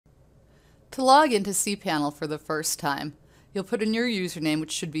To log into cPanel for the first time, you'll put in your username,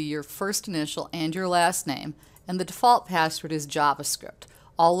 which should be your first initial and your last name, and the default password is JavaScript,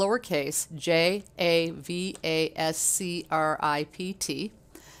 all lowercase, JAVASCRIPT,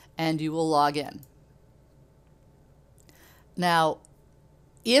 and you will log in. Now,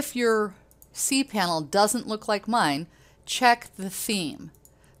 if your cPanel doesn't look like mine, check the theme.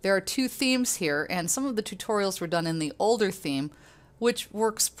 There are two themes here, and some of the tutorials were done in the older theme, which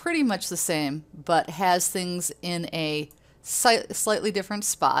works pretty much the same, but has things in a slightly different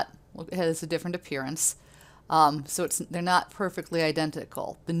spot. It has a different appearance. So they're not perfectly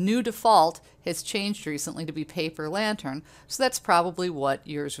identical. The new default has changed recently to be Paper Lantern, so that's probably what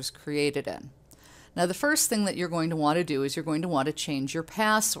yours was created in. Now the first thing that you're going to want to do is you're going to want to change your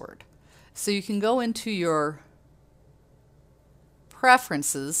password. So you can go into your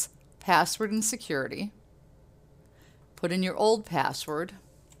Preferences, Password and Security, put in your old password,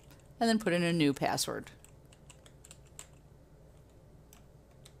 and then put in a new password.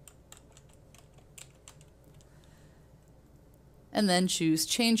 And then choose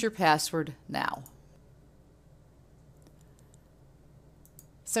Change Your Password Now.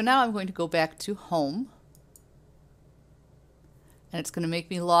 So now I'm going to go back to Home, and it's going to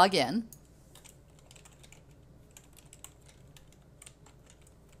make me log in.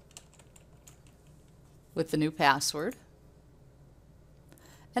 With the new password.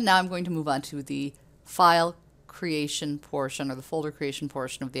 And now I'm going to move on to the file creation portion, or the folder creation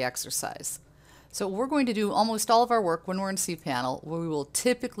portion of the exercise. So we're going to do almost all of our work when we're in cPanel, where we will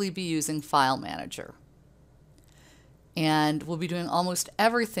typically be using File Manager. And we'll be doing almost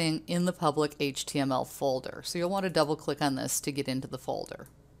everything in the public HTML folder. So you'll want to double click on this to get into the folder.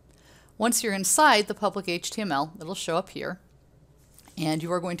 Once you're inside the public HTML, it'll show up here, and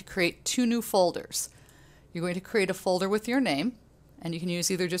you are going to create two new folders. You're going to create a folder with your name, and you can use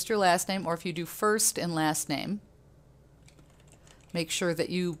either just your last name, or if you do first and last name, make sure that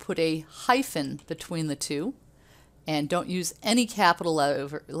you put a hyphen between the two, and don't use any capital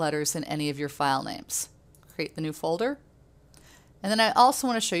letters in any of your file names. Create the new folder. And then I also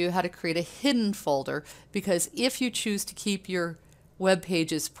want to show you how to create a hidden folder, because if you choose to keep your web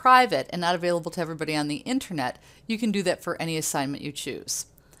pages private and not available to everybody on the internet, you can do that for any assignment you choose.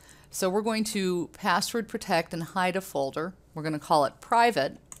 So we're going to password protect and hide a folder. We're going to call it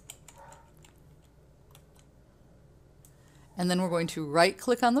private. And then we're going to right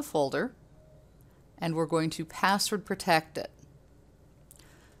click on the folder, and we're going to password protect it.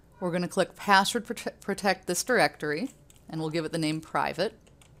 We're going to click password protect this directory, and we'll give it the name private.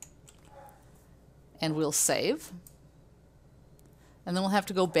 And we'll save. And then we'll have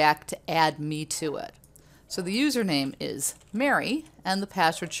to go back to add me to it. So the username is Mary, and the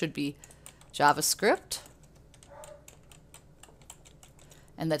password should be JavaScript,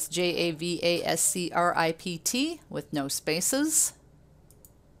 and that's JAVASCRIPT with no spaces.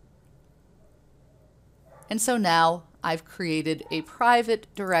 And so now I've created a private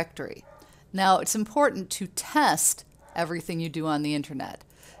directory. Now it's important to test everything you do on the internet.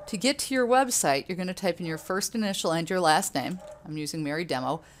 To get to your website, you're going to type in your first initial and your last name. I'm using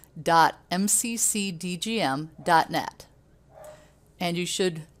marydemo.mccdgm.net. And you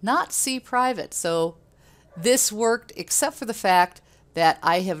should not see private. So this worked except for the fact that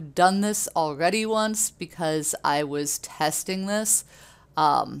I have done this already once because I was testing this.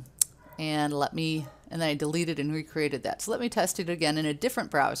 And then I deleted and recreated that. So let me test it again in a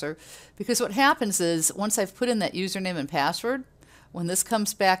different browser, because what happens is once I've put in that username and password, when this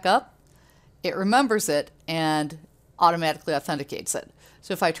comes back up, it remembers it and automatically authenticates it.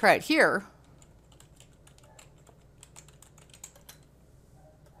 So if I try it here,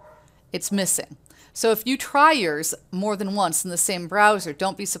 it's missing. So if you try yours more than once in the same browser,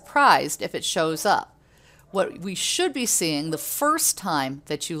 don't be surprised if it shows up. What we should be seeing the first time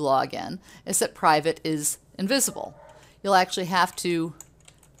that you log in is that private is invisible. You'll actually have to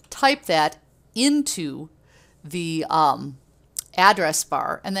type that into the address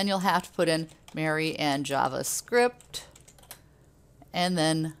bar, and then you'll have to put in Mary and JavaScript, and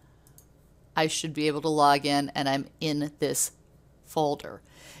then I should be able to log in, and I'm in this folder.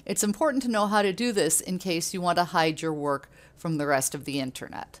 It's important to know how to do this in case you want to hide your work from the rest of the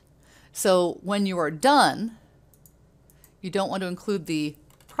internet. So when you are done, you don't want to include the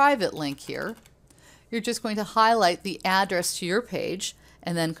private link here. You're just going to highlight the address to your page,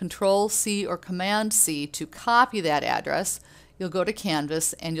 and then Control-C or Command-C to copy that address. You'll go to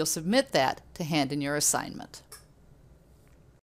Canvas and you'll submit that to hand in your assignment.